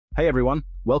Hey everyone,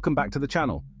 welcome back to the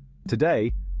channel.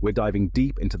 Today, we're diving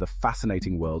deep into the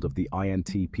fascinating world of the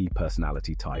INTP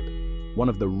personality type, one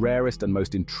of the rarest and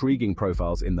most intriguing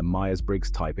profiles in the Myers-Briggs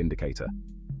Type Indicator.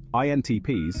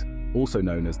 INTPs, also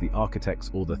known as the architects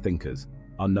or the thinkers,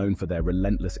 are known for their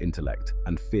relentless intellect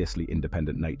and fiercely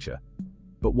independent nature.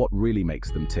 But what really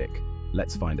makes them tick?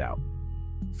 Let's find out.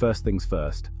 First things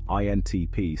first,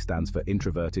 INTP stands for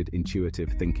Introverted,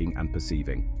 Intuitive Thinking and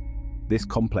Perceiving. This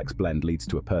complex blend leads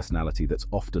to a personality that's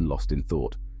often lost in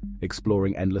thought,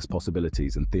 exploring endless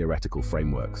possibilities and theoretical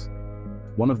frameworks.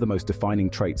 One of the most defining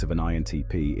traits of an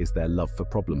INTP is their love for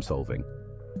problem solving.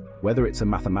 Whether it's a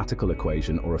mathematical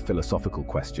equation or a philosophical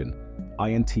question,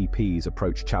 INTPs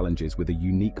approach challenges with a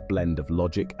unique blend of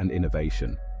logic and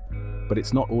innovation. But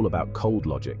it's not all about cold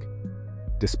logic.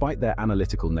 Despite their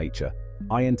analytical nature,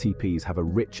 INTPs have a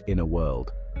rich inner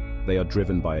world. They are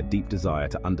driven by a deep desire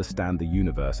to understand the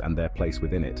universe and their place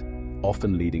within it,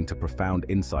 often leading to profound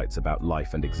insights about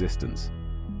life and existence.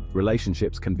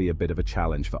 Relationships can be a bit of a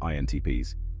challenge for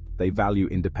INTPs. They value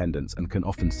independence and can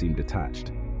often seem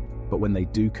detached. But when they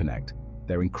do connect,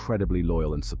 they're incredibly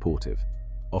loyal and supportive,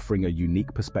 offering a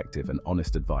unique perspective and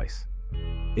honest advice.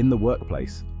 In the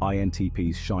workplace,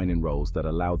 INTPs shine in roles that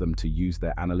allow them to use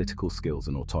their analytical skills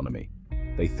and autonomy.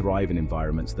 They thrive in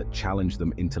environments that challenge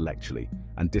them intellectually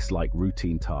and dislike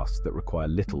routine tasks that require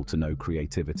little to no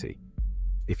creativity.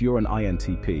 If you're an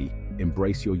INTP,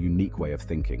 embrace your unique way of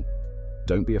thinking.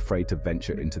 Don't be afraid to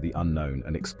venture into the unknown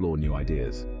and explore new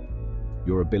ideas.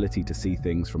 Your ability to see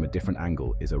things from a different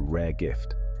angle is a rare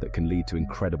gift that can lead to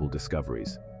incredible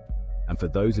discoveries. And for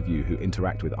those of you who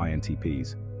interact with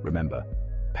INTPs, remember,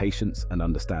 patience and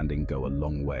understanding go a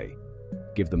long way.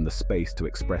 Give them the space to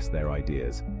express their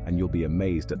ideas, and you'll be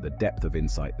amazed at the depth of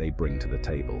insight they bring to the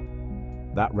table.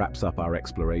 That wraps up our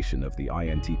exploration of the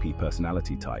INTP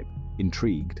personality type.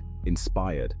 Intrigued?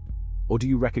 Inspired? Or do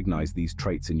you recognize these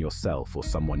traits in yourself or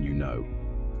someone you know?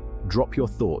 Drop your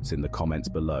thoughts in the comments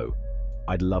below.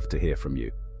 I'd love to hear from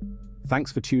you.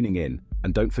 Thanks for tuning in,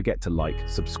 and don't forget to like,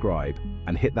 subscribe,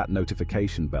 and hit that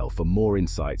notification bell for more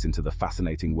insights into the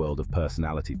fascinating world of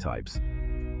personality types.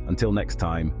 Until next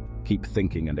time, keep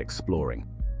thinking and exploring.